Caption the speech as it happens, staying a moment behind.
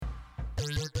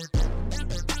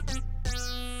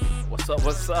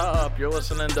What's up? You're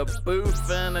listening to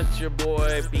Boofin'. It's your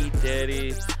boy, B.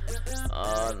 Diddy.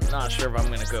 Not sure if I'm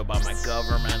going to go by my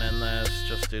government in this,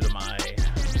 just due to my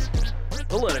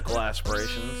political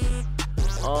aspirations.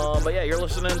 But yeah, you're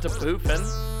listening to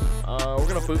Boofin'. We're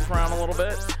going to boof around a little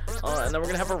bit, and then we're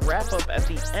going to have a wrap-up at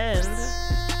the end,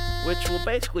 which will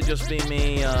basically just be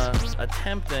me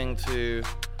attempting to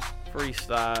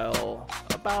freestyle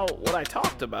about what I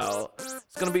talked about.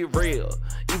 It's gonna be real,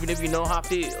 even if you know how I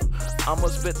feel. I'ma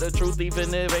spit the truth,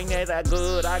 even if it ain't that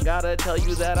good. I gotta tell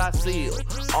you that I seal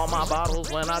all my bottles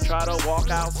when I try to walk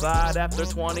outside. After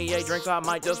 28 drinks, I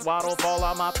might just waddle, fall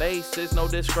on my face. It's no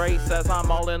disgrace, as I'm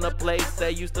all in the place.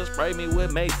 They used to spray me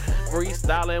with mace,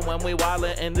 freestyling when we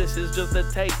wildin', and this is just a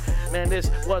tape. Man, this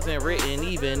wasn't written,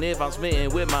 even if I'm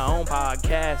smitten with my own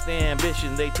podcast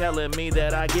ambition. They telling me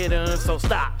that I get them, so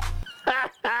stop.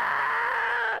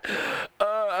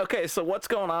 Okay, so what's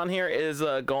going on here is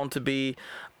going to be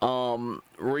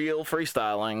real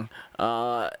freestyling,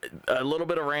 a little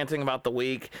bit of ranting about the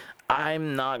week.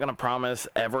 I'm not going to promise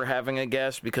ever having a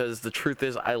guest because the truth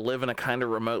is I live in a kind of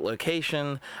remote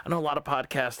location. I know a lot of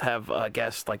podcasts have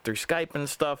guests like through Skype and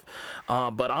stuff,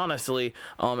 but honestly,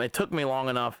 it took me long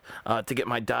enough to get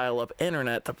my dial-up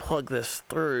internet to plug this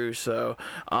through. So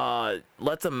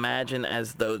let's imagine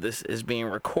as though this is being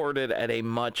recorded at a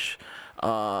much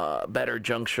better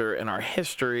juncture in our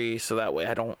history, so that way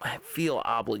I don't feel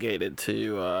obligated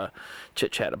to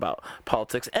chit-chat about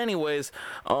politics. Anyways,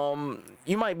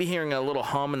 you might be hearing a little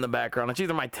hum in the background. It's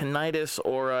either my tinnitus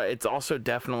or it's also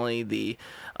definitely the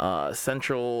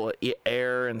central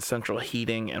air and central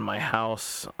heating in my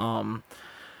house.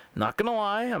 Not gonna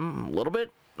lie, I'm a little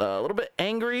bit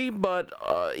angry, but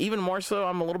even more so,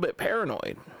 I'm a little bit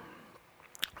paranoid,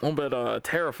 a little bit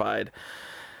terrified.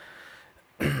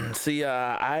 See,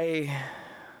 I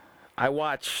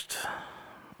watched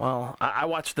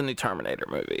the new Terminator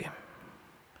movie,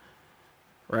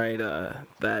 right?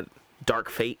 That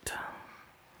Dark Fate,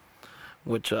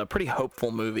 which a pretty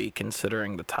hopeful movie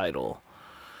considering the title.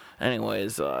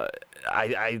 Anyways,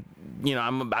 I've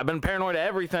been paranoid of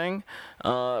everything,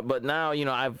 but now,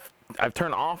 I've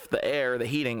turned off the air, the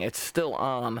heating. It's still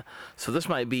on, so this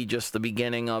might be just the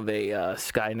beginning of a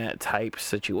Skynet type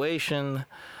situation.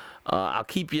 I'll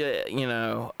keep you,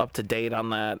 up to date on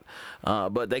that.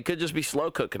 But they could just be slow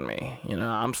cooking me.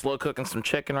 I'm slow cooking some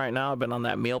chicken right now. I've been on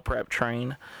that meal prep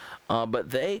train.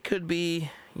 But they could be,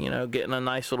 getting a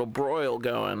nice little broil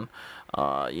going.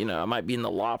 I might be in the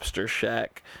lobster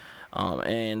shack.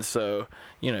 And so,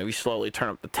 if you slowly turn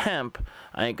up the temp,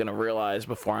 I ain't going to realize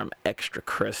before I'm extra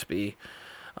crispy.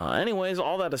 Anyways,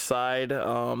 all that aside,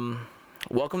 welcome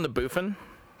to Boofin'.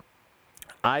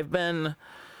 I've been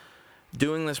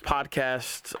doing this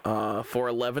podcast for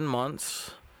 11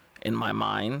 months in my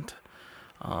mind.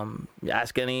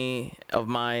 Ask any of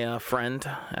my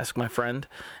ask my friend,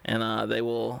 and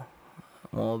that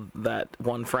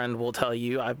one friend will tell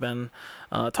you I've been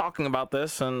talking about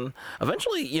this, and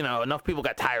eventually, enough people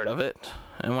got tired of it.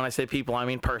 And when I say people, I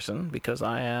mean person, because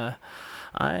I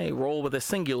roll with a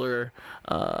singular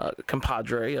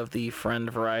compadre of the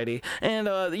friend variety. And,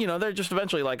 they're just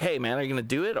eventually like, hey, man, are you going to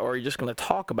do it? Or are you just going to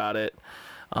talk about it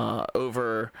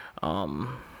over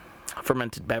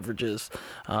fermented beverages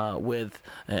with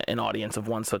an audience of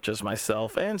one such as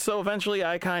myself? And so eventually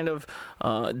I kind of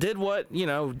did what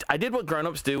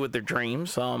grown-ups do with their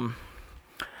dreams. I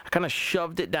kind of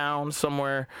shoved it down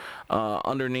somewhere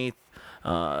underneath,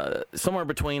 somewhere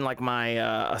between like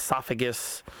my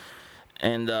esophagus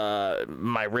and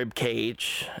my rib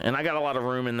cage, and I got a lot of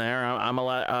room in there. I'm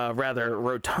a rather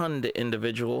rotund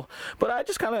individual, but I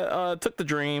just kind of took the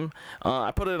dream.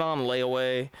 I put it on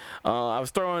layaway. I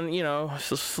was throwing,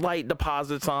 slight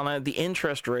deposits on it. The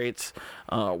interest rates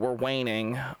were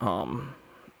waning,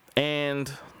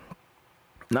 and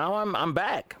now I'm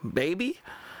back, baby.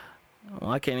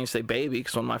 Well, I can't even say baby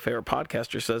because one of my favorite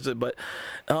podcasters says it, but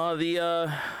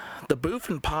the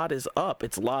Boofin' Pod is up.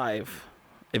 It's live.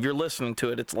 If you're listening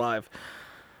to it, it's live.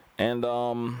 And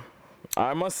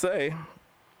I must say,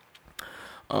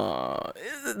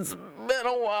 it's been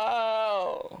a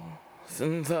while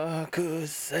since I could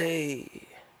say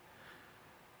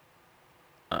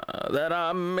that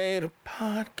I made a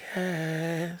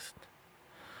podcast.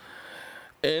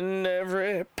 In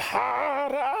every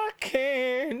part I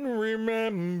can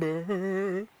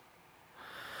remember.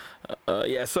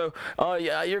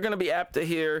 You're gonna be apt to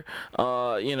hear,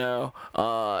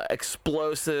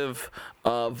 explosive,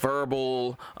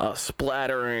 verbal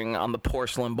splattering on the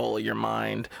porcelain bowl of your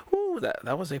mind. Ooh,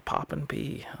 that was a poppin'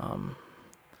 pea.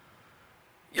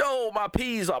 Yo, my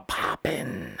peas are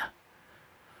poppin'.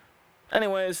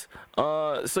 Anyways,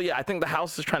 so yeah, I think the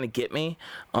house is trying to get me.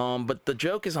 But the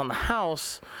joke is on the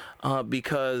house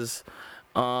because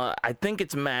I think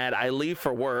it's mad. I leave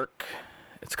for work.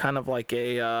 It's kind of like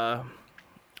a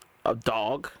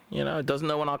dog, you know. It doesn't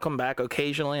know when I'll come back.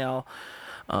 Occasionally, I'll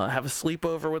have a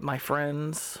sleepover with my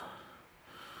friends,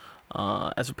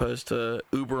 as opposed to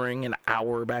Ubering an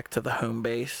hour back to the home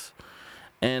base.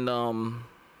 And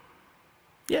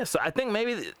yeah, so I think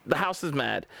maybe the house is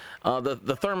mad.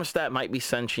 The thermostat might be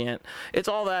sentient. It's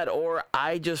all that, or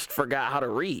I just forgot how to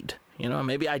read. You know,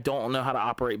 maybe I don't know how to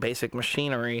operate basic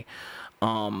machinery.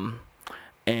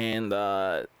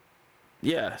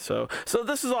 Yeah, so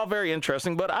this is all very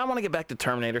interesting, but I want to get back to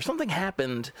Terminator. Something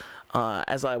happened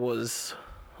as I was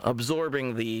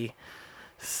absorbing the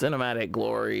cinematic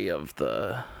glory of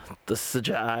the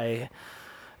CGI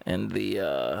and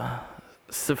the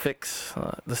Civics,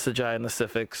 the CGI and the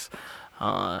Civics,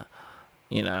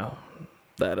 you know,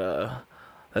 that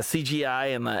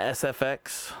CGI and the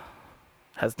SFX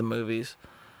has the movies.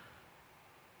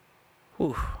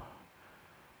 Whew.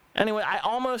 Anyway, I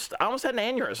almost had an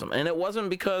aneurysm, and it wasn't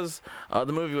because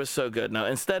the movie was so good. No,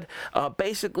 instead,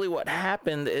 basically what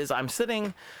happened is I'm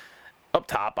sitting up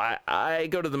top. I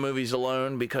go to the movies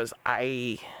alone because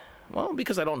I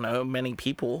don't know many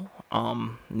people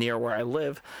near where I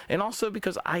live, and also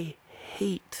because I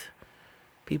hate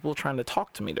people trying to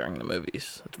talk to me during the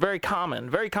movies. It's very common,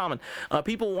 very common.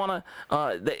 People want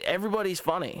to, everybody's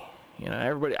funny. You know,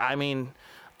 everybody, I mean,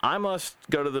 I must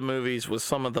go to the movies with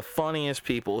some of the funniest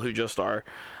people who just are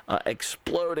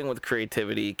exploding with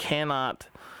creativity, cannot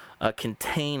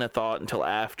contain a thought until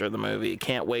after the movie,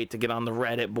 can't wait to get on the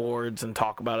Reddit boards and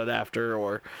talk about it after,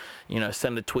 or, you know,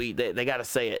 send a tweet. They got to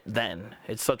say it then.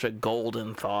 It's such a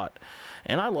golden thought.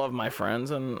 And I love my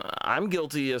friends, and I'm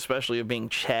guilty especially of being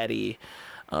chatty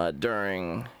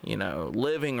during, you know,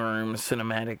 living room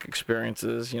cinematic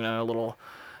experiences, you know, a little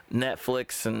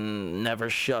Netflix and never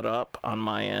shut up on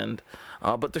my end.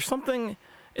 But there's something,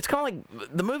 it's kind of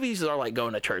like, the movies are like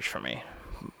going to church for me.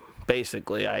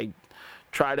 Basically, I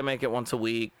try to make it once a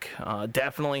week.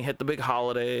 Definitely hit the big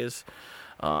holidays.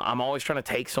 I'm always trying to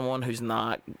take someone who's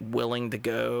not willing to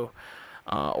go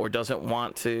or doesn't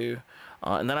want to.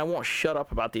 And then I won't shut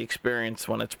up about the experience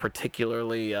when it's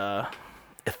particularly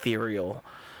ethereal,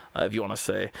 if you want to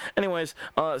say. Anyways,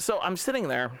 so I'm sitting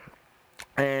there,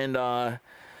 and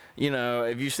you know,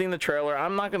 if you've seen the trailer,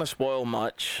 I'm not going to spoil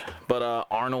much, but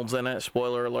Arnold's in it,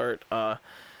 spoiler alert,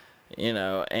 you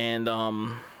know,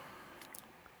 and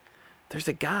there's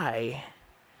a guy,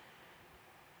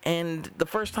 and the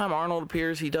first time Arnold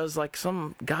appears, he does like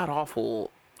some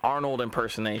god-awful Arnold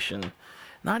impersonation,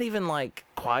 not even like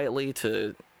quietly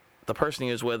to the person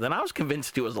he was with, and I was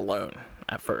convinced he was alone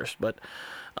at first, but,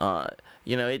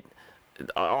 you know,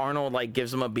 Arnold like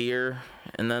gives him a beer,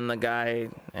 and then the guy,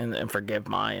 and forgive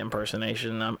my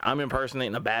impersonation, I'm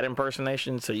impersonating a bad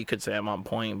impersonation, so you could say I'm on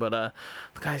point, but the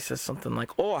guy says something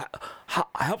like, "Oh,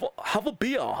 have a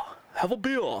beer,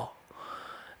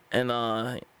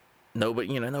 and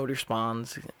nobody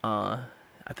responds. I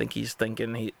think he's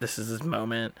thinking this is his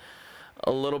moment.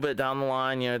 A little bit down the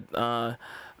line, you know,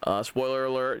 spoiler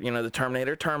alert, you know, the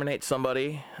Terminator terminates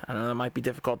somebody. I know that might be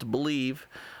difficult to believe.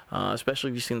 Especially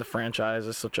if you've seen the franchise.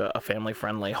 It's such a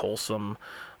family-friendly, wholesome,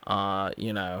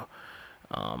 you know,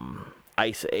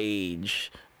 Ice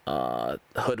Age,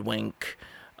 hoodwink,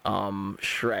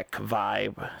 Shrek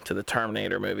vibe to the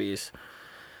Terminator movies.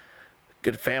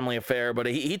 Good family affair, but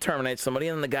he terminates somebody,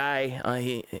 and the guy,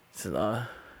 he said,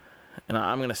 and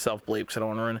I'm going to self-bleep because I don't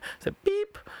want to ruin it. He said,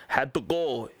 beep, had to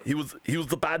go. He was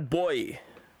the bad boy.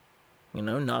 You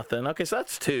know, nothing. Okay, so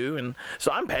that's two, and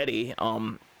so I'm petty,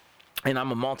 and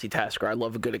I'm a multitasker. I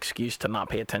love a good excuse to not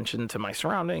pay attention to my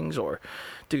surroundings or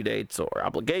due dates or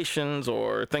obligations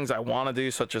or things I want to do,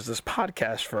 such as this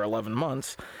podcast for 11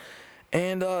 months.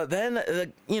 And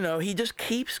then, you know, he just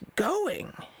keeps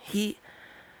going.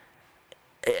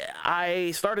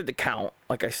 I started to count,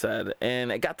 like I said,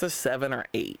 and it got to 7 or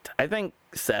 8. I think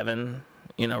 7,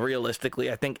 you know,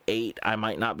 realistically, I think 8, I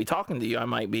might not be talking to you. I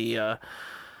might be, you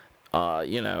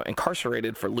know,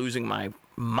 incarcerated for losing my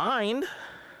mind.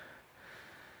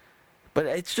 But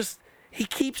it's just, he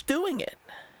keeps doing it.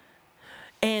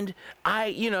 And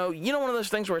you know, one of those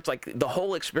things where it's like the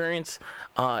whole experience,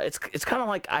 it's kind of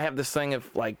like I have this thing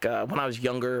of like when I was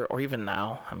younger, or even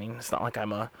now. I mean, it's not like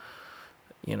I'm a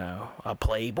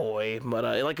playboy, but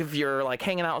like if you're like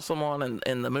hanging out with someone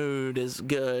and the mood is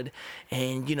good,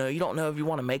 and you know, you don't know if you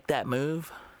want to make that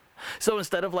move. So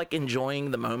instead of like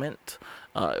enjoying the moment,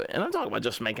 and I'm talking about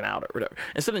just making out or whatever,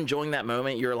 instead of enjoying that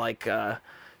moment, you're like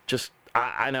just,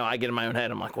 I know I get in my own head.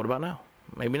 I'm like, what about now?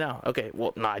 Maybe now. Okay,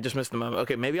 well, no, I just missed the moment.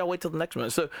 Okay, maybe I'll wait till the next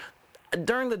moment. So,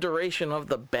 during the duration of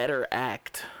the better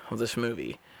act of this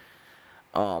movie,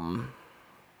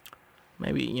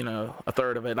 maybe, you know, a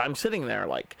third of it, I'm sitting there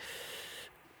like,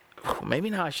 maybe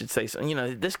now I should say something. You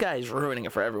know, this guy is ruining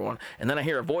it for everyone. And then I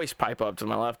hear a voice pipe up to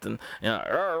my left, and you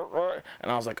know,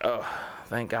 and I was like, oh,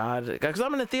 thank God, because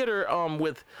I'm in a theater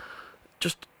with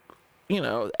just, you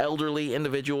know, elderly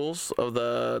individuals of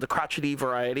the crotchety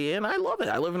variety, and I love it.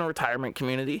 I live in a retirement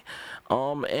community,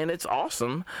 and it's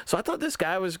awesome. So I thought this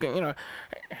guy was, you know,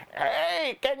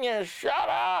 hey, can you shut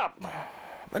up?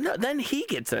 But no, then he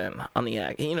gets in on the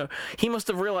act. You know, he must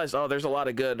have realized, oh, there's a lot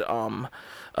of good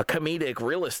a comedic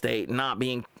real estate not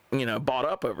being, you know, bought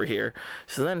up over here.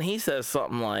 So then he says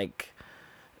something like,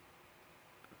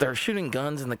 they're shooting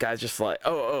guns, and the guy's just like,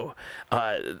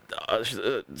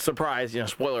 surprise, you know,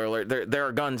 spoiler alert, there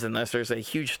are guns in this. There's a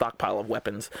huge stockpile of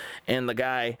weapons. And the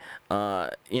guy,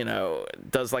 you know,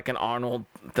 does like an Arnold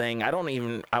thing.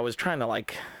 I was trying to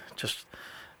like,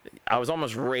 I was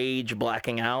almost rage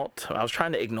blacking out. I was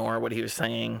trying to ignore what he was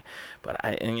saying,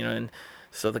 and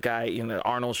so the guy, you know,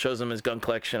 Arnold shows him his gun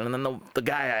collection, and then the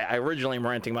guy I originally am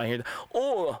ranting about here,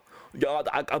 oh, yeah,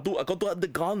 I got to have the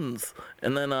guns.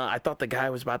 And then I thought the guy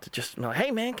was about to just be like,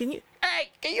 hey man, can you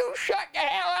shut the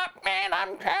hell up, man?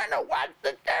 I'm trying to watch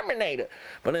the Terminator.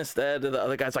 But instead, the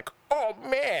other guy's like, oh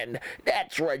man,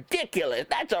 that's ridiculous.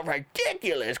 That's a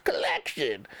ridiculous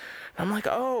collection. I'm like,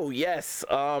 oh yes.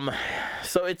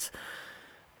 So it's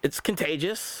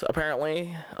contagious,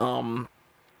 apparently.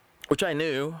 Which I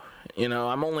knew. You know,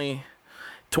 I'm only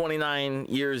 29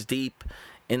 years deep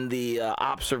in the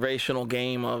observational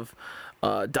game of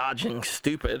dodging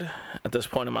stupid at this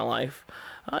point in my life,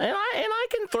 and I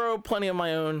can throw plenty of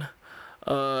my own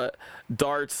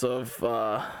darts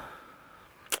of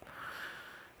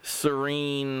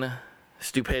serene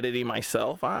stupidity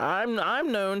myself.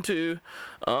 I'm known to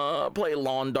play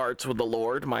lawn darts with the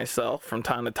Lord myself from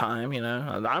time to time. You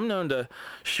know, I'm known to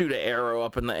shoot an arrow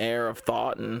up in the air of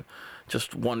thought and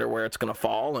just wonder where it's gonna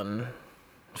fall and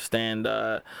stand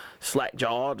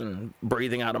slack-jawed and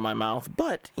breathing out of my mouth.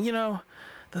 But, you know,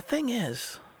 the thing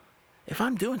is, if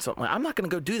I'm doing something, I'm not going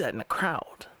to go do that in a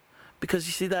crowd. Because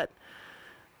you see that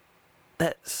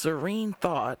serene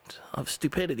thought of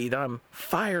stupidity that I'm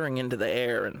firing into the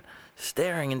air and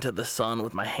staring into the sun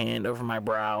with my hand over my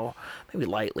brow, maybe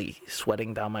lightly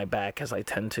sweating down my back as I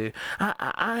tend to.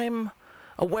 I'm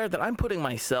aware that I'm putting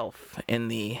myself in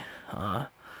the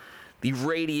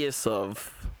radius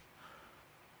of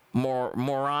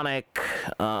moronic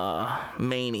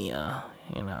mania,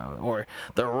 you know, or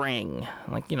the ring,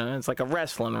 like, you know, it's like a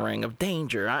wrestling ring of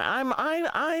danger.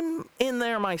 I'm in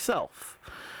there myself.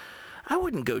 I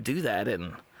wouldn't go do that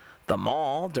in the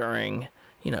mall during,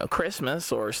 you know,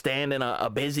 Christmas, or stand in a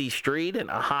busy street in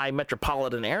a high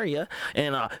metropolitan area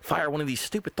and fire one of these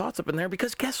stupid thoughts up in there,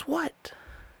 because guess what?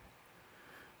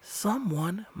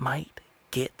 Someone might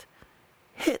get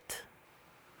hit.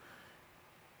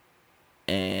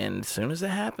 And as soon as it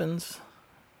happens,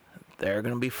 they're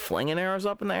going to be flinging arrows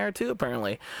up in the air too,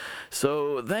 apparently.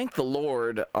 So thank the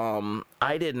Lord,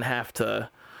 I didn't have to,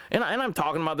 and I'm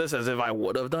talking about this as if I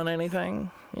would have done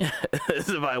anything. As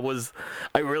if I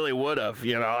really would have,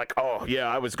 you know, like, oh yeah,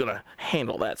 I was gonna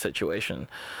handle that situation.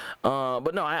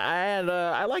 But no,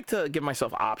 I like to give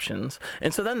myself options.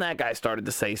 And so then that guy started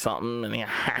to say something, and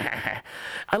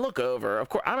I look over. Of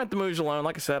course, I'm at the movies alone.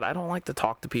 Like I said, I don't like to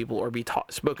talk to people or be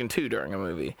spoken to during a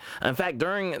movie. In fact,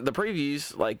 during the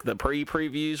previews, like the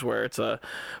pre-previews, where it's a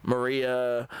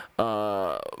Maria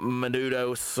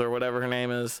Menounos or whatever her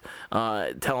name is,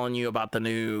 telling you about the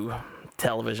new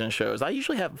television shows, I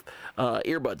usually have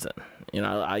earbuds in. You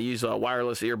know, I use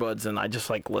wireless earbuds, and I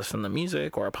just like listen to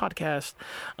music or a podcast.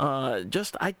 I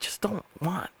just don't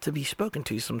want to be spoken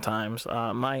to sometimes.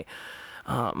 My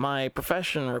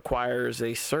profession requires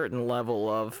a certain level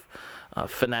of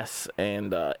finesse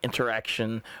and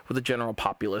interaction with the general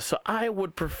populace, so I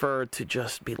would prefer to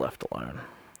just be left alone.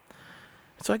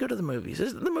 So I go to the movies.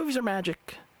 The movies are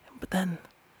magic, but then,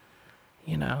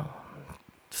 you know,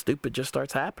 stupid just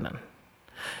starts happening.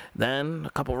 Then a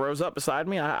couple rows up beside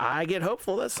me, I get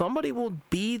hopeful that somebody will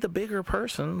be the bigger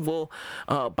person, will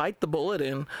bite the bullet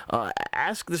and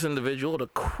ask this individual to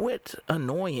quit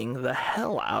annoying the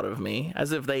hell out of me,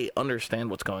 as if they understand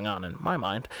what's going on in my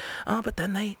mind. But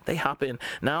then they hop in.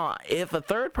 Now, if a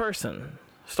third person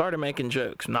started making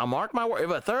jokes, now mark my word,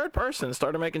 if a third person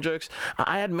started making jokes,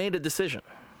 I had made a decision.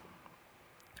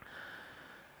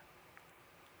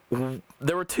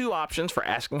 There were two options for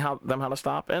asking them how to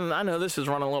stop, and I know this is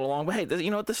running a little long, but hey, you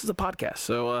know what? This is a podcast,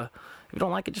 so if you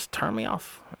don't like it, just turn me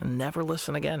off and never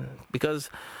listen again, because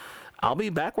I'll be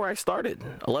back where I started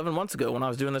 11 months ago when I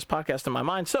was doing this podcast in my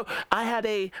mind. So I had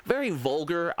a very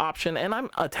vulgar option, and I'm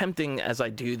attempting as I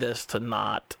do this to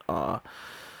not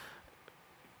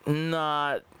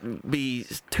be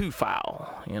too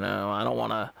foul. You know, I don't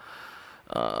want to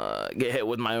get hit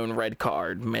with my own red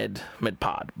card mid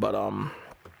pod, but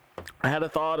I had a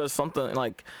thought of something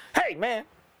like, "Hey, man,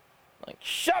 like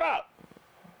shut up."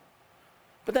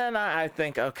 But then I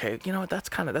think, okay, you know what?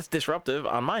 That's disruptive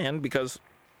on my end because,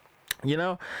 you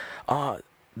know,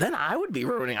 then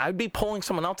I'd be pulling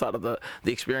someone else out of the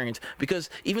experience,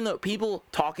 because even though people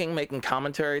talking, making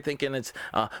commentary, thinking it's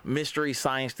Mystery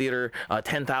Science Theater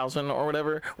 10,000 or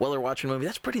whatever while they're watching a movie,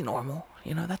 that's pretty normal.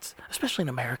 You know, that's, especially in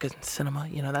American cinema,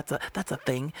 you know, that's a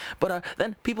thing. But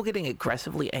then people getting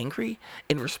aggressively angry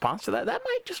in response to that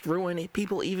might just ruin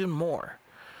people even more.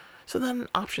 So then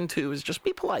option 2 is just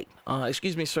be polite.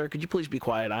 Excuse me, sir, could you please be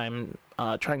quiet? I'm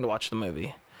trying to watch the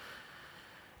movie.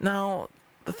 Now,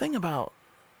 the thing about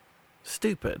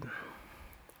stupid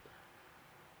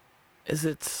is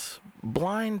it's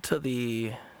blind to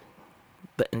the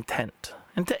intent.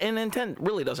 And intent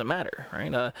really doesn't matter,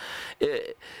 right?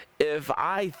 If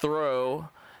I throw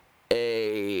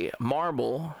a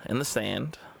marble in the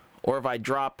sand, or if I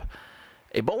drop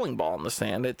a bowling ball in the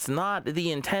sand, it's not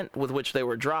the intent with which they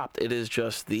were dropped. It is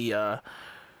just the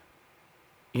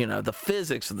the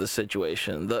physics of the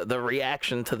situation, the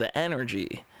reaction to the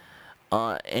energy.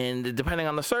 And depending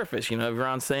on the surface, you know, if you're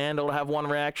on sand, it'll have one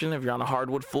reaction. If you're on a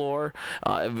hardwood floor,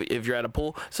 if you're at a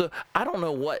pool. So I don't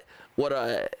know what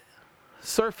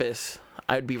surface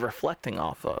I'd be reflecting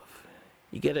off of.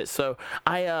 You get it? So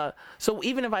so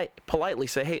even if I politely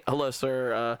say, "Hey, hello,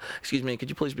 sir. Excuse me. Could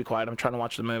you please be quiet? I'm trying to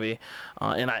watch the movie."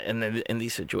 And in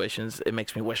these situations, it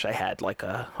makes me wish I had like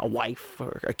a wife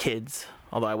or kids.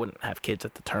 Although I wouldn't have kids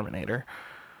at the Terminator,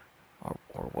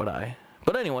 or would I?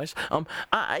 But anyways,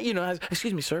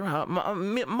 excuse me, sir.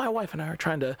 My wife and I are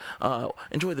trying to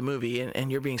enjoy the movie,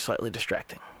 and you're being slightly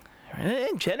distracting.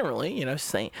 And generally, you know,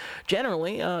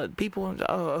 people,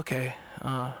 "Oh, okay,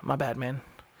 my bad, man."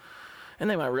 And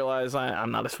they might realize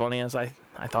I'm not as funny as I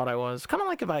thought I was. Kind of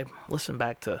like if I listen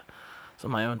back to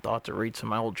some of my own thoughts or read some of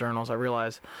my old journals, I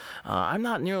realize I'm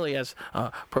not nearly as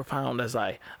profound as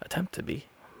I attempt to be.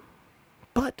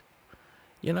 But,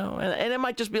 you know, and it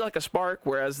might just be like a spark,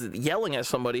 whereas yelling at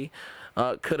somebody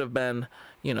could have been,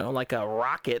 you know, like a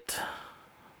rocket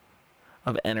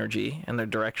of energy in their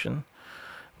direction.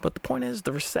 But the point is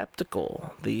the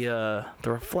receptacle, the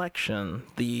reflection,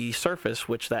 the surface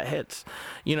which that hits.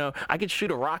 You know, I could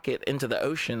shoot a rocket into the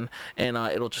ocean and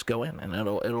it'll just go in, and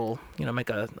it'll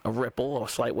make a ripple, a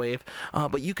slight wave.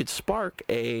 But you could spark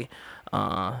a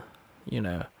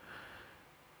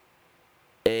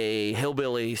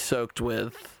hillbilly soaked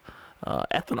with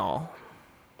ethanol,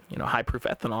 high proof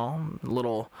ethanol, a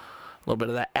little bit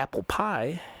of that apple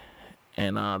pie,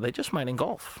 and they just might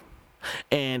engulf.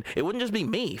 And it wouldn't just be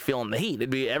me feeling the heat.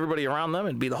 It'd be everybody around them.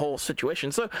 It'd be the whole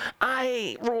situation. So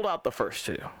I ruled out the first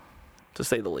two, to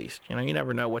say the least. You know, you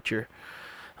never know what you're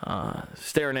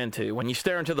staring into. When you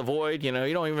stare into the void, you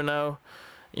don't even know,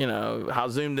 how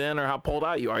zoomed in or how pulled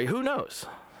out you are. Who knows?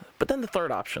 But then the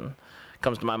third option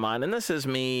comes to my mind, and this is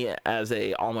me as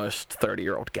a almost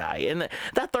 30-year-old guy. And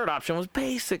that third option was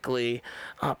basically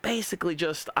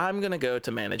just, I'm going to go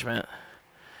to management,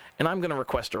 and I'm going to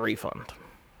request a refund.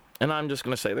 And I'm just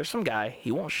going to say, there's some guy,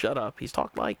 he won't shut up. He's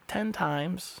talked like 10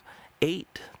 times,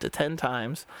 8 to 10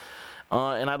 times.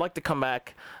 And I'd like to come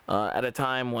back at a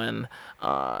time when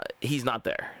he's not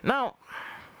there. Now,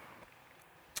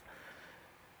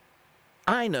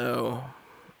 I know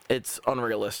it's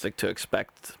unrealistic to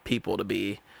expect people to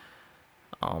be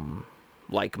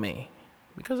like me,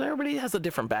 because everybody has a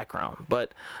different background.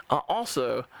 But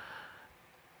also,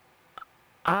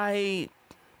 I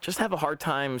just have a hard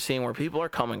time seeing where people are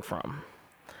coming from.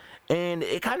 And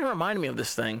it kind of reminded me of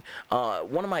this thing.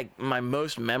 One of my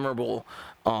most memorable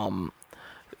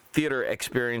theater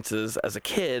experiences as a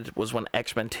kid was when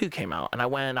X-Men 2 came out. And I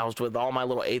was with all my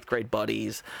little 8th grade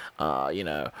buddies,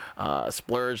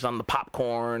 splurged on the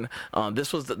popcorn.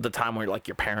 This was the time where like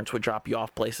your parents would drop you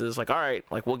off places. Like, all right,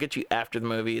 like we'll get you after the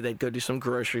movie. They'd go do some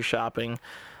grocery shopping.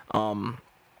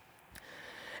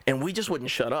 And we just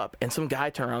wouldn't shut up. And some guy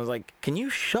turned around and was like, "Can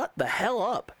you shut the hell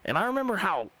up?" And I remember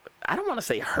how, I don't want to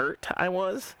say hurt I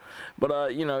was, but, I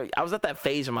was at that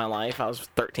phase of my life. I was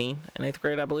 13 in 8th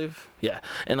grade, I believe. Yeah.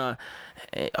 And I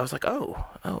was like,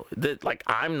 like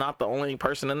I'm not the only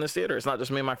person in this theater. It's not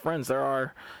just me and my friends. There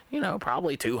are,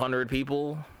 probably 200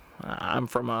 people I'm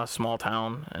from a small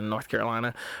town in North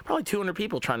Carolina. Probably 200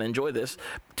 people trying to enjoy this.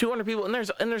 200 people, and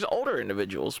there's older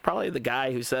individuals. Probably the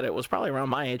guy who said it was probably around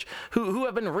my age who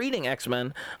have been reading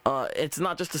X-Men. It's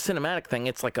not just a cinematic thing.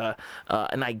 It's like an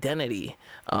identity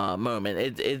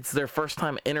moment. It's their first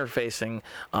time interfacing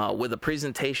with a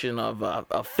presentation of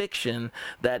a fiction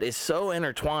that is so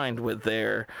intertwined with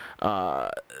their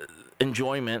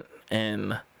enjoyment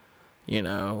in,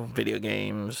 video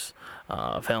games,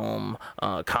 film,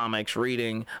 comics,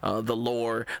 reading, the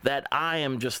lore, that I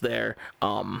am just there,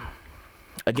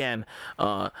 again,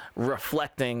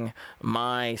 reflecting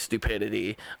my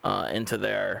stupidity into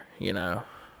their,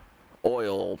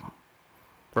 oil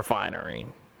refinery,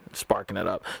 sparking it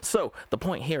up. So the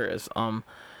point here is,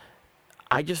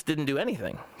 I just didn't do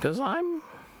anything because I'm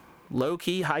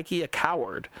low-key, high-key a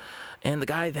coward. And the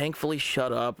guy thankfully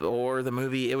shut up, or the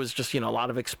movie, it was just, a lot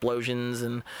of explosions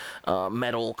and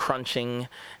metal crunching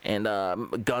and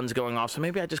guns going off, so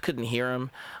maybe I just couldn't hear him.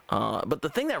 But the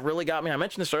thing that really got me, I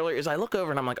mentioned this earlier, is I look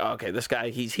over and I'm like, oh, okay, this guy,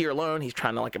 he's here alone, he's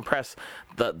trying to, impress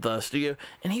the studio,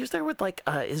 and he was there with,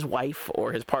 his wife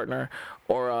or his partner,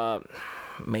 or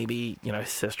maybe, his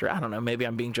sister. I don't know. Maybe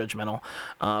I'm being judgmental.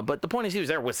 But the point is, he was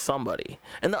there with somebody.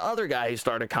 And the other guy who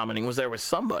started commenting was there with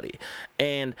somebody.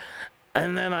 And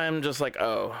then I'm just like,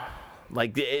 oh,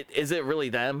 is it really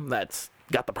them that's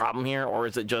got the problem here? Or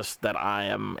is it just that I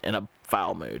am in a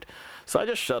foul mood? So I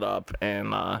just shut up,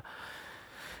 and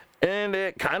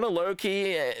it kind of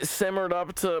low-key simmered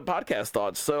up to podcast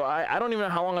thoughts. So I don't even know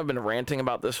how long I've been ranting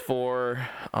about this for.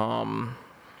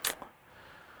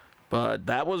 But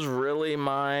that was really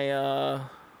my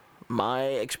my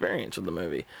experience with the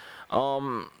movie.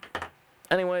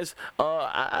 Anyways,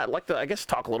 I'd like to, I guess,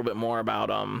 talk a little bit more about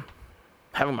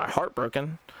having my heart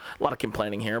broken. A lot of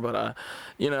complaining here, but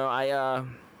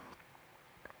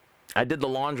I did the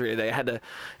laundry today. I had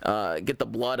to get the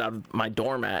blood out of my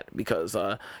doormat because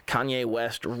Kanye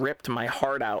West ripped my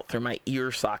heart out through my ear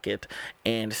socket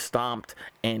and stomped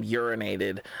and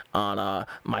urinated on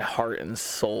my heart and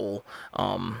soul.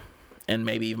 And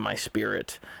maybe even my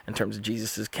spirit in terms of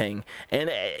Jesus is King.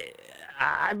 And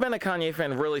I've been a Kanye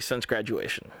fan really since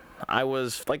graduation. I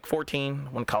was 14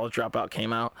 when College Dropout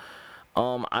came out.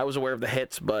 I was aware of the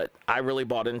hits, but I really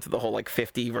bought into the whole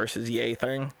 50 versus Ye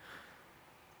thing.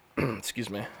 Excuse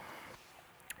me.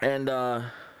 And,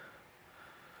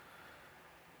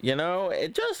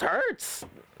 it just hurts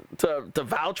to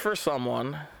vouch for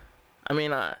someone. I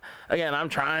mean, again, I'm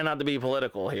trying not to be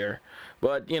political here,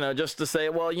 but, just to say,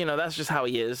 well, that's just how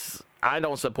he is. I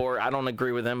don't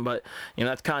agree with him, but,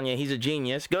 that's Kanye. He's a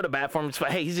genius. Go to bat for him.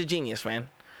 Hey, he's a genius, man.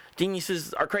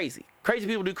 Geniuses are crazy. Crazy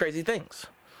people do crazy things.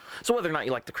 So whether or not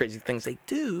you like the crazy things they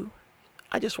do,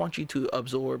 I just want you to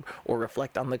absorb or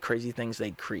reflect on the crazy things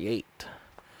they create.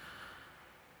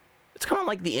 It's kind of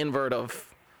like the invert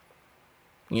of,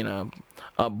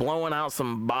 blowing out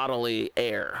some bodily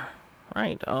air,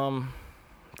 right?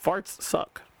 Farts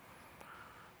suck.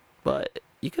 But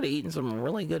you could have eaten some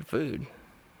really good food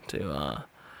to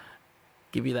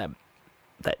give you that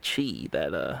chi,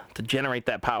 to generate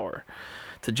that power,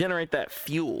 to generate that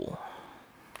fuel.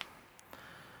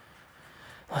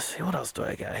 Let's see, what else do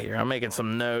I got here? I'm making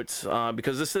some notes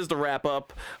because this is the wrap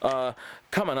up.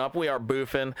 Coming up, we are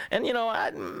boofing, and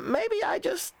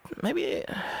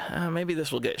maybe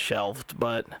this will get shelved,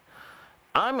 but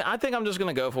I think I'm just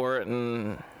gonna go for it,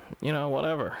 and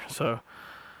whatever. So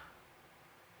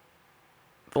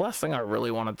the last thing I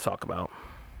really wanted to talk about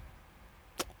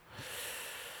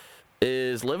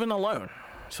is living alone.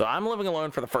 So I'm living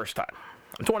alone for the first time.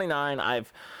 I'm 29.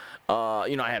 I've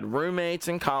I had roommates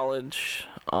in college.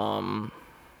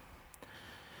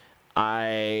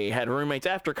 I had roommates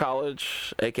after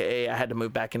college, aka I had to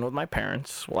move back in with my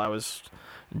parents while I was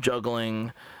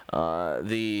juggling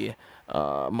the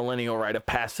millennial rite of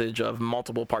passage of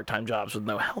multiple part-time jobs with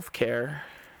no health care.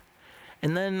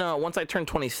 And then once I turned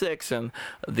 26 and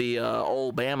the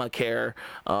old Obamacare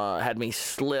had me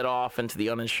slid off into the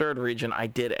uninsured region, I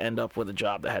did end up with a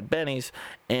job that had bennies,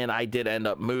 and I did end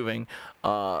up moving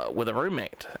with a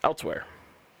roommate elsewhere.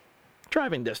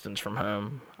 Driving distance from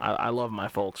home. I love my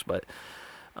folks, but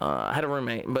I had a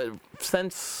roommate. But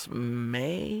since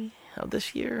May of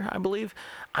this year, I believe,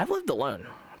 I've lived alone.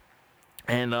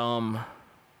 And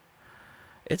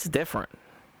it's different.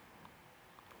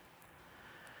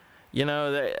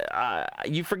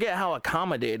 You forget how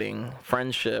accommodating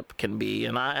friendship can be,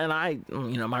 and I,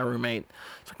 my roommate,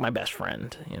 it's like my best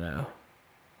friend,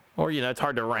 or it's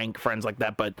hard to rank friends like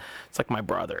that, but it's like my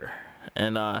brother,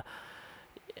 and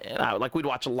like we'd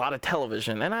watch a lot of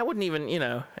television, and I wouldn't even,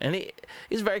 and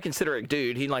he's a very considerate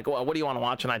dude. He'd like, well, what do you want to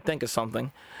watch? And I'd think of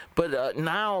something. But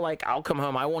now, like, I'll come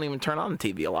home, I won't even turn on the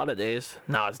TV a lot of days.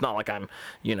 Now, it's not like I'm,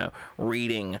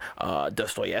 reading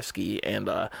Dostoevsky and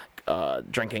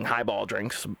drinking highball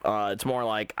drinks. It's more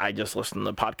like I just listen to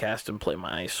the podcast and play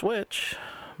my Switch.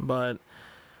 But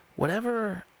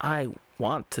whatever I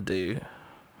want to do,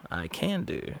 I can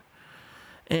do.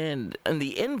 And in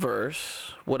the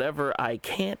inverse, whatever I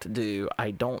can't do,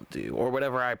 I don't do. Or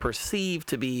whatever I perceive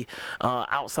to be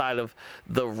outside of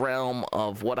the realm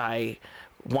of what I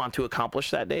want to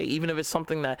accomplish that day, even if it's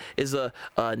something that is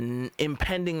an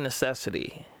impending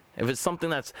necessity. If it's something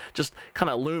that's just kind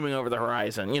of looming over the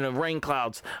horizon, rain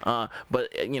clouds, but,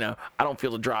 I don't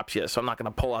feel the drops yet, so I'm not going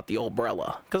to pull out the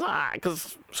umbrella.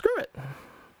 Because screw it.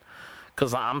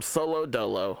 Because I'm solo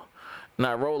dolo, and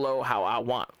I roll how I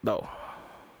want, though.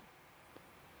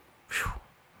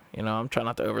 I'm trying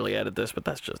not to overly edit this, but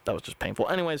that was just painful.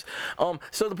 Anyways,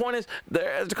 so the point is,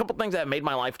 there's a couple things that made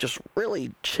my life just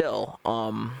really chill.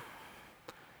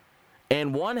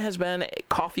 And one has been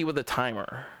coffee with a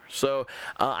timer. So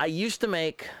I used to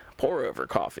make pour over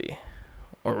coffee,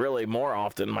 or really more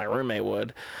often my roommate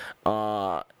would,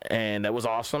 and that was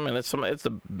awesome. And it's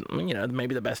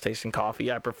maybe the best tasting coffee.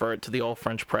 I prefer it to the old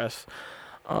French press,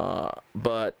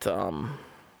 but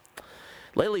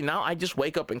lately now I just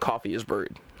wake up and coffee is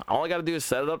brewed. All I got to do is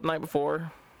set it up the night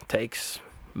before. Takes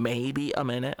maybe a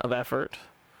minute of effort,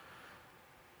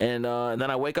 and then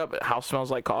I wake up. House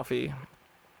smells like coffee.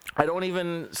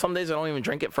 Some days I don't even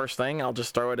drink it first thing. I'll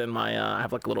just throw it in my, I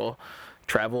have like a little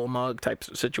travel mug type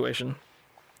situation.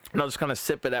 And I'll just kind of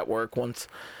sip it at work once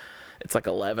it's like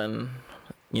 11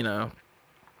 in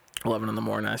the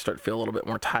morning. I start to feel a little bit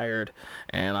more tired.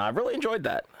 And I've really enjoyed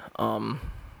that.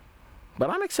 But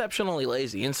I'm exceptionally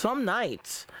lazy. And some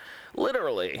nights,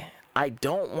 literally, I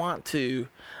don't want to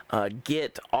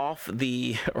get off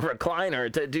the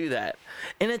recliner to do that.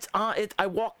 And I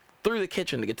walk through the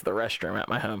kitchen to get to the restroom at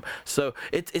my home. So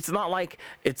it's not like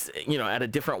it's, at a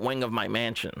different wing of my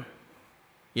mansion,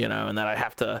 and that I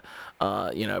have to,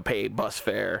 pay bus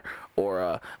fare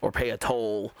or pay a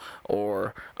toll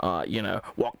or,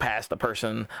 walk past a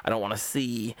person I don't want to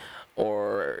see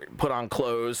or put on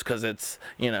clothes because it's,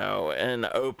 an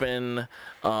open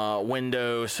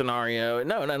window scenario.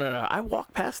 No. I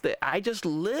walk past it. I just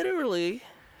literally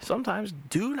sometimes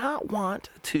do not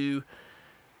want to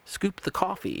scoop the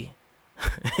coffee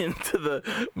into the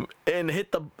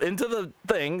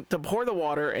thing to pour the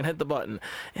water and hit the button.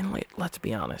 And wait, let's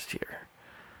be honest here.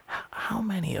 How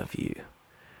many of you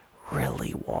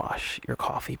really wash your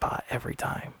coffee pot every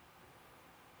time?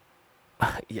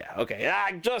 Yeah, okay.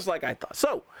 Just like I thought.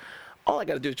 So, all I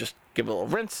got to do is just give it a little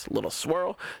rinse, a little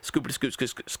swirl, scoop.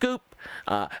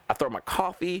 I throw my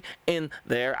coffee in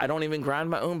there. I don't even grind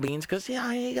my own beans because,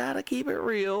 I got to keep it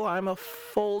real. I'm a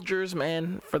Folgers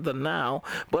man for the now,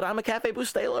 but I'm a Cafe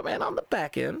Bustelo man on the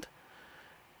back end.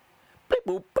 Beep,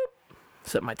 boop, boop.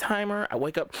 Set my timer. I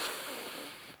wake up.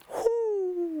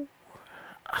 Whoo,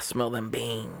 I smell them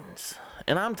beans.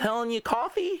 And I'm telling you,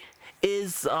 coffee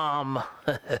is,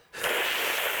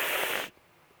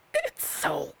 it's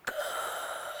so good.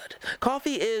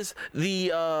 Coffee is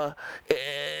it's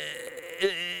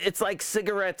like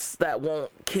cigarettes that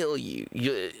won't kill you.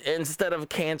 Instead of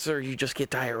cancer, you just get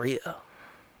diarrhea.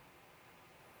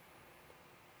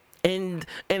 And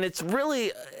it's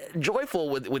really joyful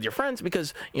with your friends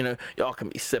because, y'all can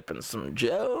be sipping some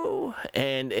Joe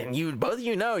and both of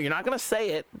you know, you're not going to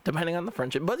say it depending on the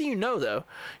friendship. Both of you know, though,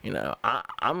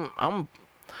 I'm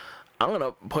going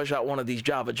to push out one of these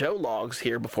Java Joe logs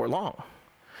here before long.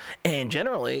 And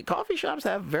generally, coffee shops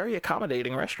have very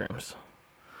accommodating restrooms.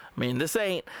 I mean, this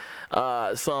ain't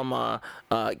some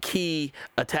key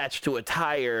attached to a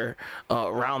tire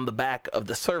around the back of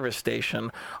the service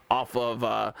station off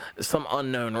of some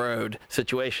unknown road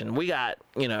situation. We got,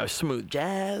 smooth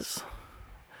jazz.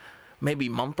 Maybe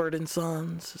Mumford &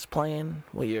 Sons is playing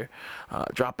while you're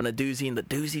dropping a doozy in the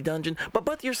doozy dungeon. But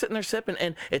both you're sitting there sipping,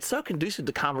 and it's so conducive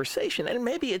to conversation. And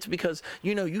maybe it's because,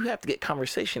 you have to get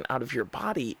conversation out of your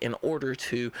body in order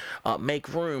to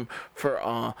make room for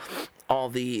all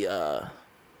the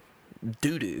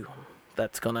doo-doo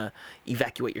that's going to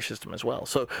evacuate your system as well.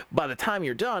 So by the time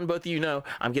you're done, both of you know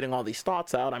I'm getting all these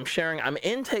thoughts out. I'm sharing, I'm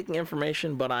intaking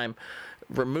information, but I'm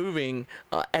removing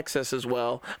excess as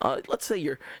well. Let's say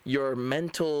your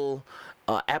mental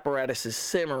apparatus is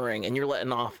simmering and you're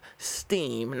letting off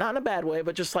steam, not in a bad way,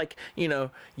 but just like,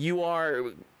 you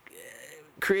are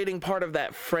creating part of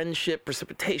that friendship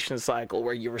precipitation cycle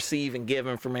where you receive and give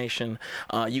information,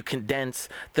 you condense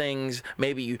things,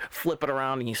 maybe you flip it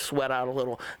around and you sweat out a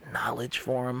little knowledge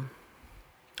for them.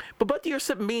 But both of you are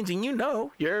sipping beans, and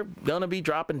you're gonna be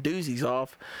dropping doozies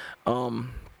off,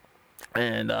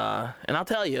 and I'll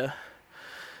tell you,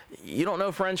 you don't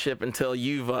know friendship until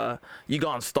you've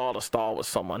gone stall to stall with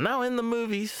someone. Now in the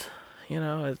movies,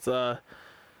 it's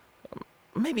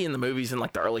maybe in the movies in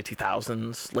like the early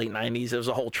 2000s, late 90s, there was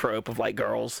a whole trope of like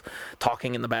girls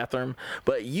talking in the bathroom.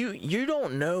 But you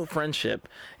don't know friendship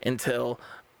until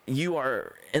you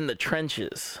are in the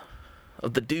trenches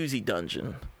of the doozy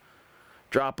dungeon,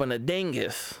 dropping a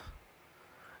dingus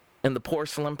in the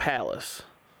porcelain palace,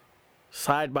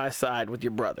 side by side with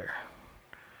your brother.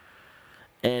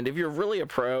 And if you're really a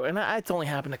pro, and it's only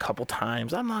happened a couple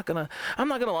times, I'm not gonna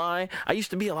lie, I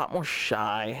used to be a lot more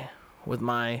shy with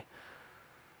my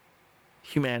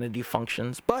humanity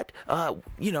functions, but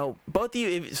both of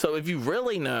you, so if you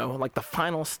really know, like, the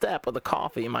final step of the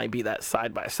coffee might be that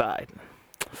side by side.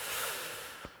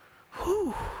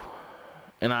 Whew.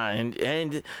 And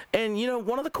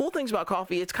one of the cool things about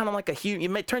coffee, it's kind of like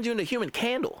it turns you into a human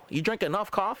candle. You drink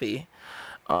enough coffee,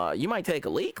 you might take a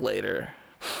leak later.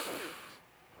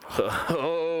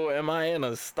 Oh, am I in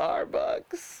a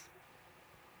Starbucks?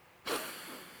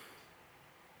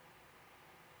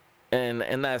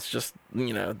 And that's just,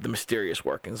 the mysterious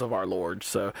workings of our Lord.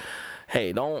 So, hey,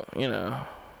 if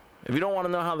you don't want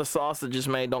to know how the sausage is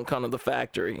made, don't come to the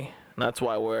factory. And that's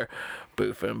why we're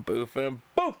boofing.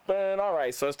 All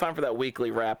right, so it's time for that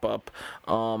weekly wrap up.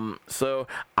 So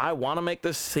I want to make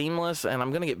this seamless, and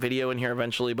I'm going to get video in here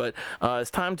eventually, but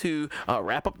it's time to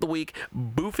wrap up the week,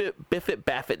 boof it, biff it,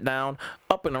 baff it down,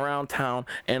 up and around town.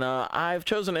 And I've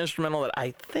chosen an instrumental that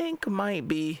I think might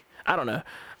be, I don't know.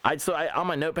 On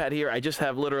my notepad here, I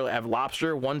have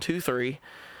Lobster 1, 2, 3.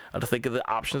 To think of the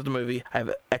options of the movie, I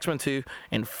have X-Men 2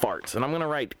 and farts, and I'm gonna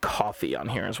write coffee on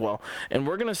here as well. And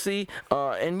we're gonna see.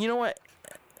 And you know what?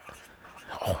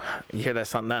 Oh, you hear that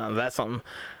something? Now that's something.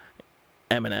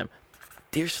 Eminem,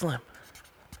 Dear Slim,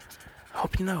 I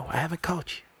hope you know I haven't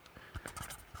called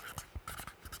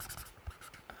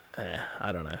you.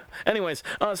 I don't know. Anyways,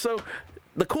 so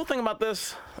the cool thing about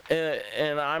this,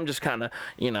 and I'm just kind of,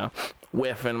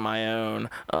 whiffing my own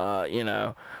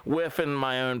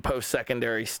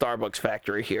post-secondary Starbucks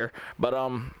factory here, but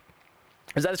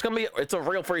is that it's a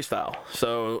real freestyle,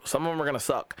 so some of them are gonna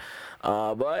suck,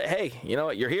 but hey, you know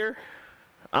what, you're here,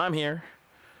 I'm here.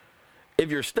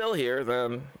 If you're still here,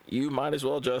 then you might as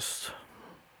well just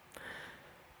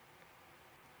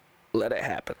let it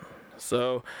happen.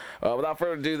 So without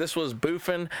further ado, this was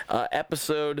Boofin',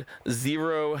 episode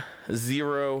 001.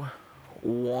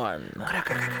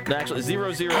 Actually,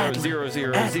 00001, because we're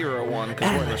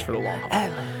in this for the long haul.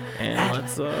 And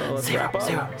let's wrap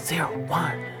up.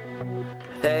 001.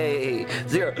 Hey,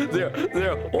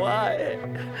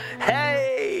 001.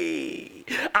 Hey,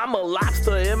 I'm a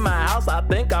lobster in my house. I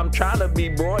think I'm trying to be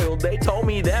broiled. They told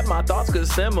me that my thoughts could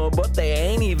simmer, but they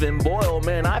ain't even boiled.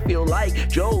 Man, I feel like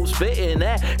Joe's spitting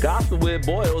that gospel with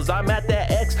boils. I'm at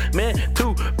that X-Men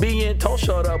 2 being told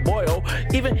shut up, boyo.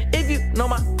 Even if you know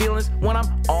my feelings when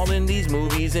I'm all in these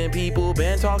movies and people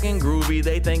been talking groovy,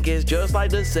 they think it's just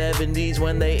like the 70s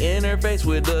when they interface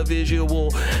with the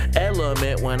visual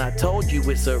element. When I told you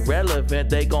it's irrelevant,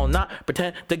 they gon' not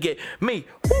pretend to get me.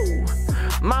 Woo!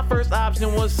 My first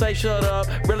option was say shut up,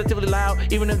 relatively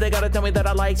loud, even if they gotta tell me that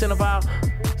I like cinephile,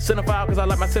 cause I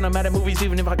like my cinematic movies,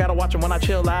 even if I gotta watch them when I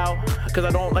chill out, cause I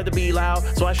don't like to be loud,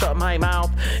 so I shut my mouth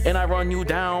and I run you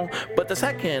down. But the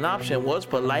second option was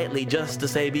politely just to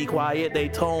say be quiet. They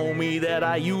told me that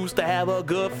I used to have a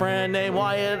good friend named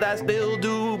Wyatt, I still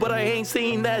do, but I ain't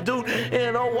seen that dude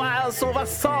in a while, so if I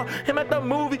saw him at the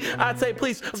movie, I'd say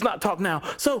please, let's not talk now.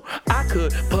 So I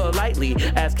could politely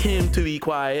ask him to be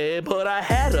quiet, but I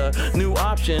had a new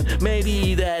option.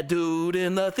 Maybe that dude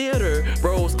in the theater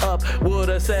rose up,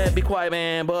 would've said be quiet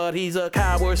man, but he's a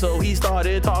coward, so he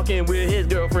started talking with his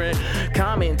girlfriend.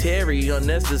 Commentary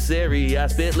unnecessary, I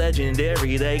spit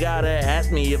legendary. They gotta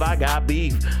ask me if I got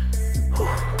beef.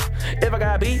 If I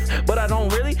got beef, but I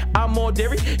don't really, I'm more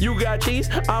dairy. You got cheese,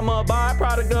 I'm a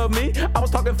byproduct of me. I was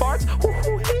talking farts.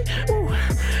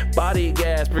 Body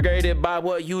gas, brigaded by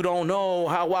what you don't know.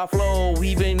 How I flow,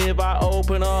 even if I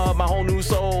open up my whole new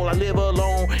soul. I live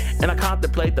alone, and I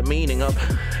contemplate the meaning of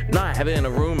not having a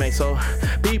roommate. So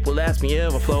people ask me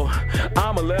if I flow,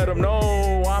 I'ma let them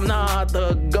know I'm not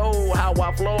the go. How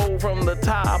I flow from the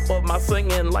top of my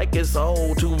singing like it's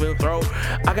old to and throw.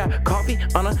 I got coffee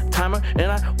on a timer,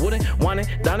 and I wouldn't want it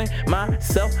down it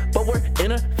myself, but we're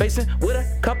interfacing with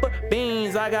a cup of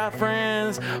beans. I got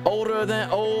friends older than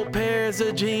old pears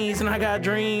of jeans and I got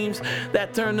dreams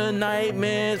that turn to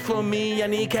nightmares. For me, I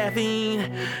need caffeine.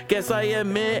 Guess I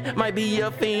admit, might be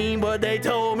a fiend, but they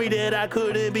told me that I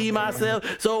couldn't be myself,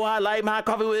 so I like my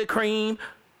coffee with cream.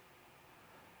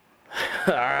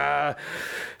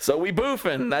 So we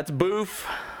boofing. That's boof.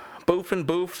 Boof and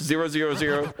boof.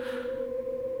 000.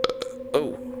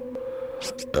 Oh.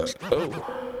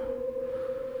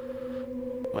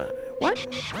 What?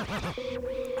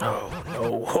 Oh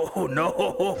no! Oh no!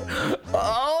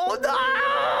 Oh no!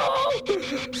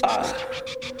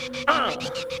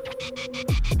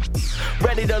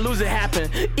 Ready to lose it happen.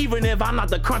 Even if I'm not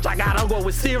the crunch, I gotta go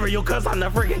with cereal, cause I'm the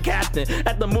freaking captain.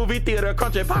 At the movie theater,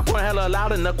 crunching popcorn hella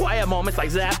loud in the quiet moments like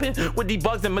zapping. With these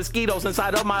bugs and mosquitoes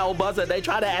inside of my old buzzer. They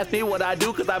try to ask me what I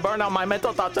do, cause I burn out my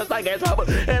mental thoughts just like it's rubber.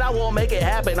 And I won't make it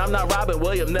happen. I'm not Robin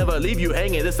Williams, never leave you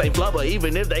hanging. This ain't flubber.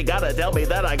 Even if they gotta tell me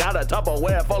that I got a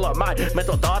Tupperware full of my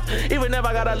mental thoughts. Even if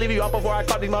I gotta leave you out before I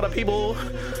caught these mother people.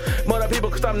 Mother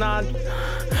people cause I'm not.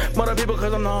 Mother people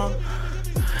cause I'm not.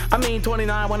 I mean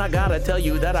 29 when I gotta tell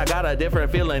you that I got a different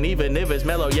feeling, even if it's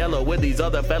mellow yellow with these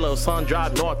other fellows. Sun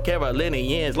drop North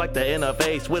Carolinians like the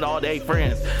interface with all day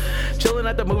friends. Chilling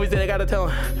at the movies they gotta tell.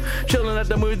 Chilling at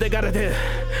the movies they gotta tell.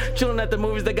 Chilling at the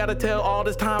movies they gotta tell. All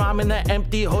this time I'm in that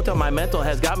empty hotel. My mental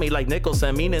has got me like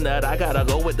Nicholson, meaning that I gotta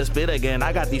go with the spit again.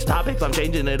 I got these topics, I'm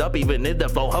changing it up even if the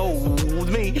flow holds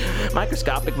me.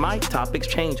 Microscopic, my topics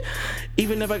change.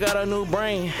 Even if I got a new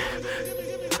brain.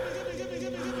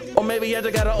 Or maybe I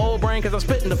just got an old brain cause I'm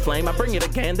spitting the flame. I bring it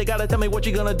again. They gotta tell me what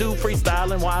you gonna do.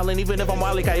 Freestyling, wildin'. Even if I'm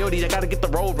Wile E. Coyote, I gotta get the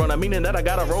road runner. Meaning that I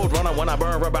got a road runner when I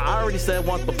burn rubber. I already said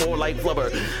once before like flubber.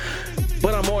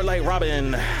 But I'm more like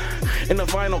Robin. In the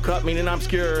final cut, meaning I'm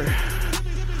obscure.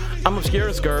 I'm obscure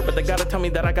and skirt, but they gotta tell me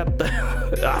that I got the...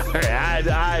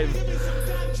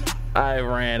 I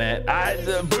ran it.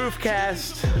 The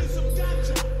Boofcast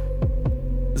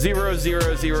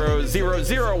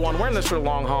 0000001. We're in this for the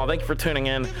long haul. Thank you for tuning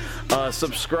in.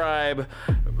 Subscribe.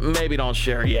 Maybe don't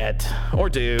share yet. Or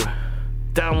do.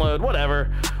 Download.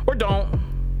 Whatever. Or don't.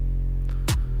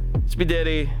 It's B.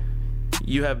 Diddy.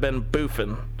 You have been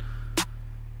boofing.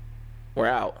 We're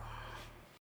out.